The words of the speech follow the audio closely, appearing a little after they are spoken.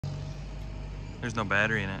There's no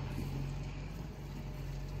battery in it.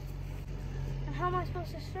 How am I supposed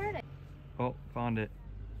to start it? Oh, found it.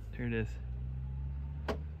 Here it is.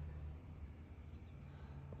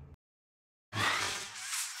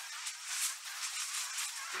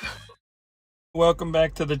 Welcome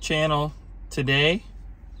back to the channel. Today,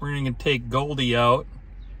 we're going to take Goldie out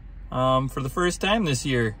for the first time this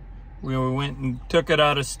year. We went and took it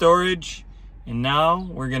out of storage, and now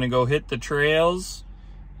we're going to go hit the trails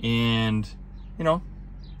and, you know,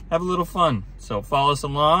 have a little fun. So follow us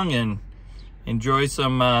along and enjoy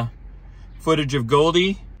some footage of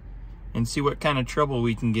Goldie and see what kind of trouble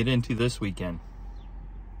we can get into this weekend.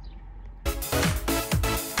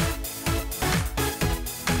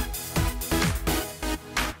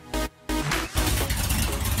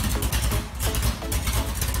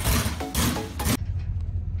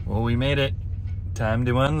 Well, we made it. Time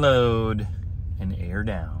to unload and air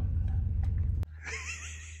down.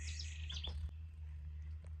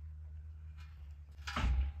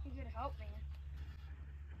 You could help me.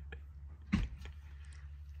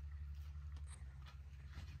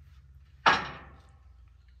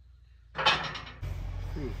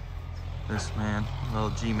 This man, little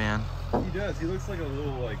G man. He does. He looks like a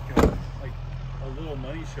little like a little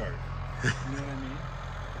money shark. You know what I mean?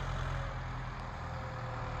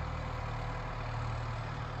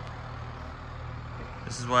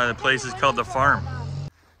 This is why the place is called the farm.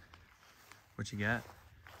 What you got?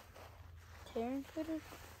 Terran fitters,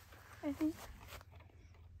 I think.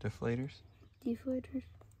 Deflators? Deflators.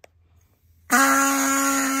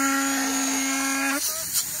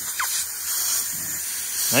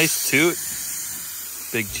 Nice toot.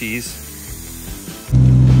 Big cheese.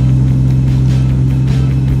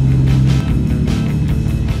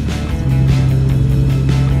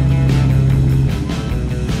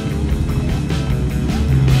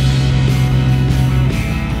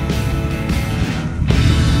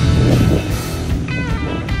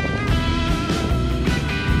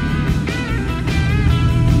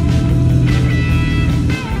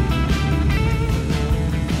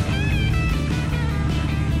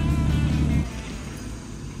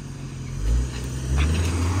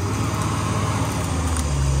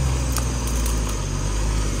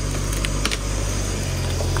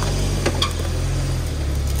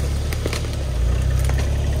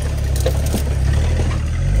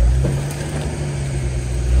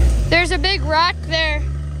 There's a big rock there.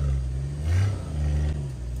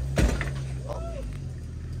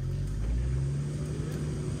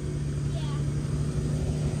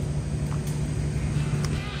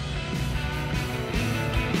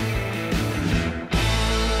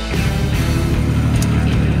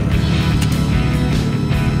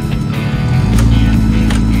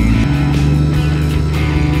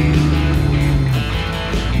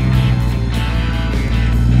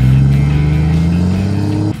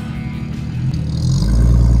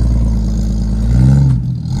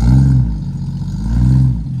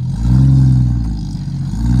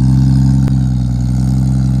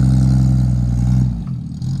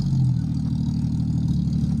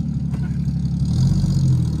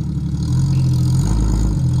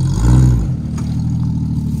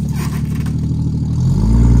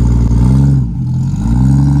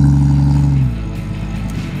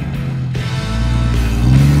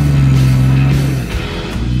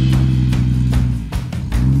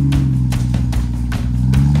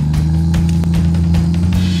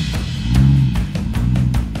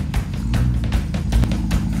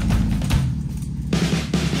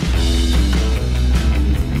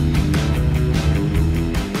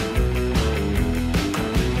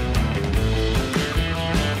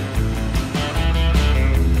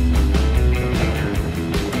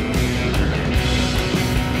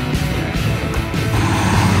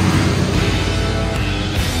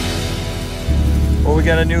 We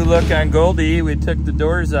got a new look on Goldie. We took the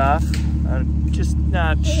doors off. I'm just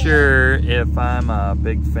not sure if I'm a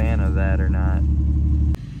big fan of that or not.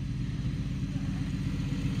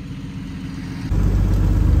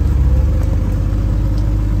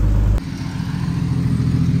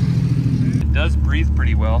 It does breathe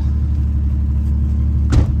pretty well.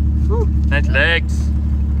 Whew, nice legs.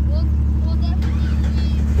 We'll definitely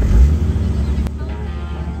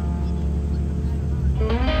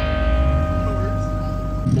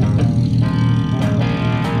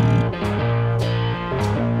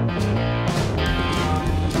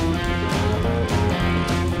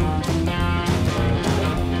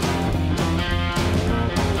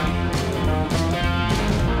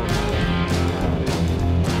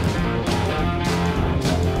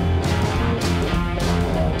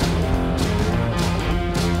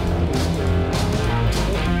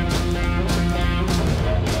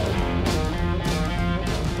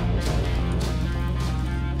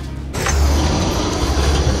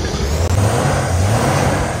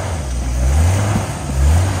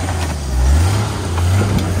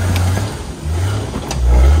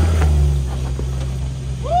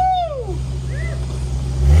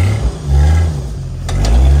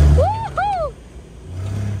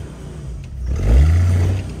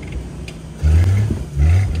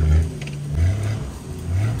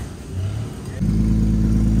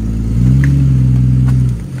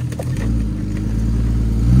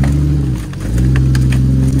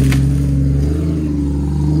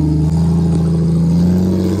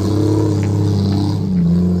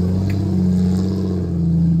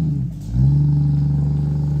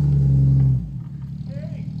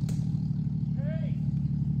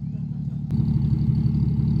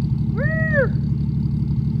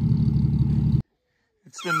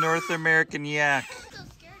American yak. I'm so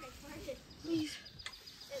scared I farted. Please.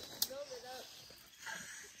 Build it up.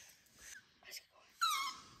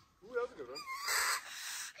 Ooh, that was a good one.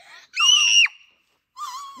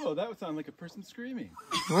 Whoa, that would sound like a person screaming.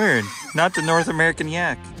 Weird. Not the North American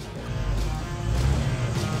yak.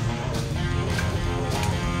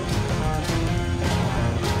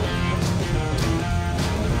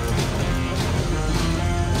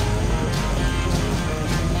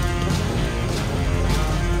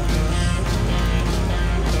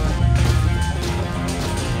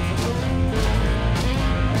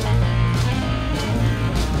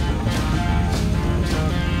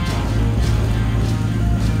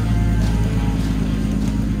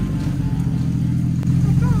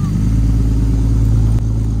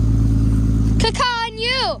 Caca on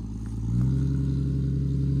you!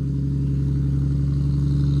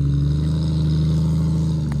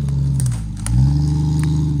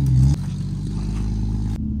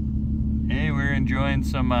 Hey, we're enjoying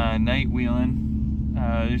some night wheeling.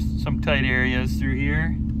 There's some tight areas through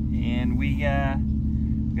here, and we're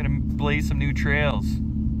gonna blaze some new trails.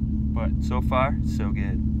 But so far, so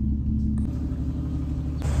good.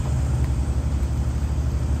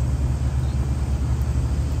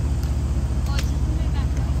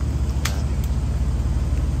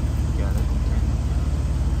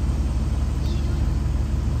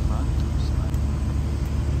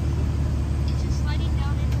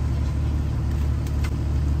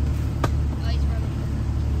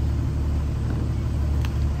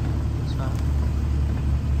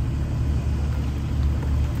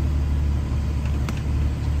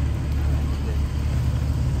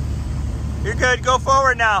 You're good, go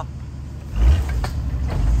forward now.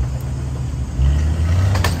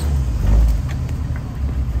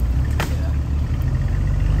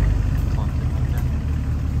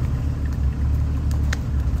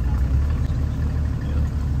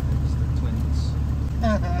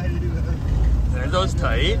 Are those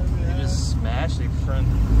tight? They just smash the front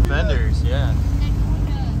fenders, yeah.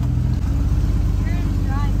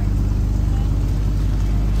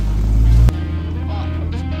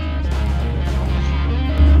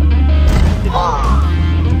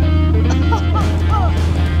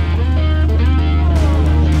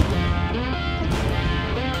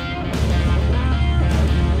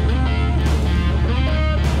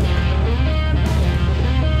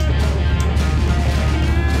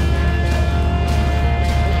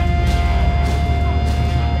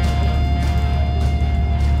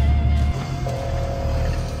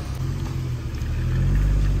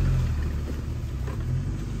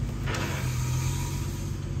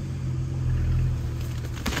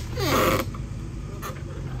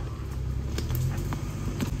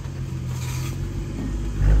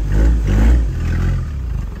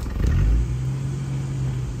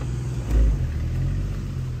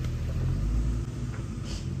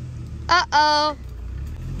 Uh-oh.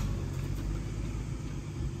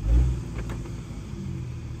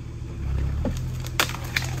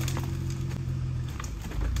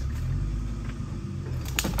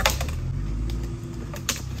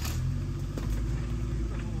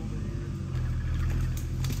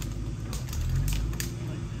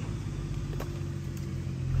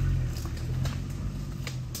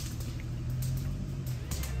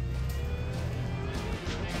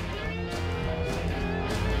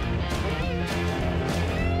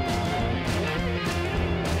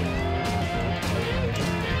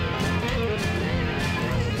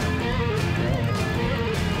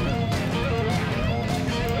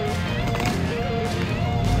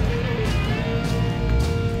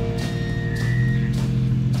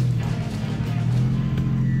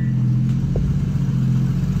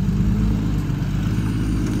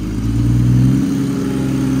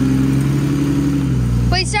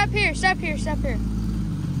 Wait, stop here, stop here, stop here.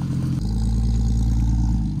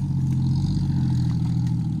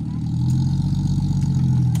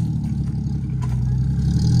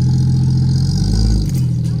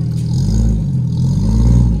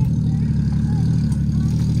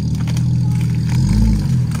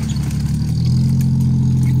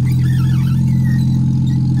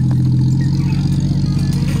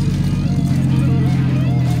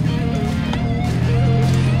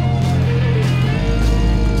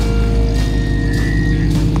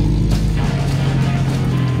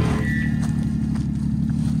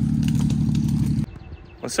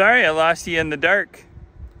 Well, sorry I lost you in the dark.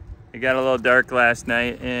 It got a little dark last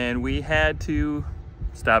night and we had to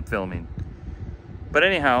stop filming. But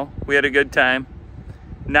anyhow, we had a good time.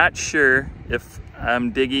 Not sure if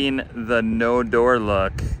I'm digging the no door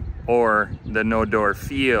look or the no door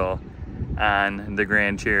feel on the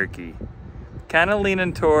Grand Cherokee. Kind of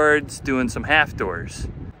leaning towards doing some half doors.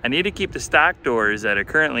 I need to keep the stock doors that I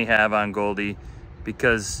currently have on Goldie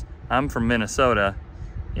because I'm from Minnesota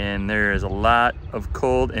and there is a lot of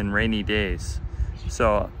cold and rainy days.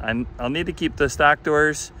 So I'll need to keep the stock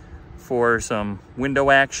doors for some window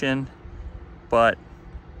action, but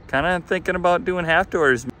kind of thinking about doing half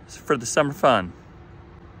doors for the summer fun.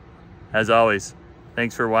 As always,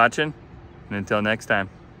 thanks for watching, and until next time.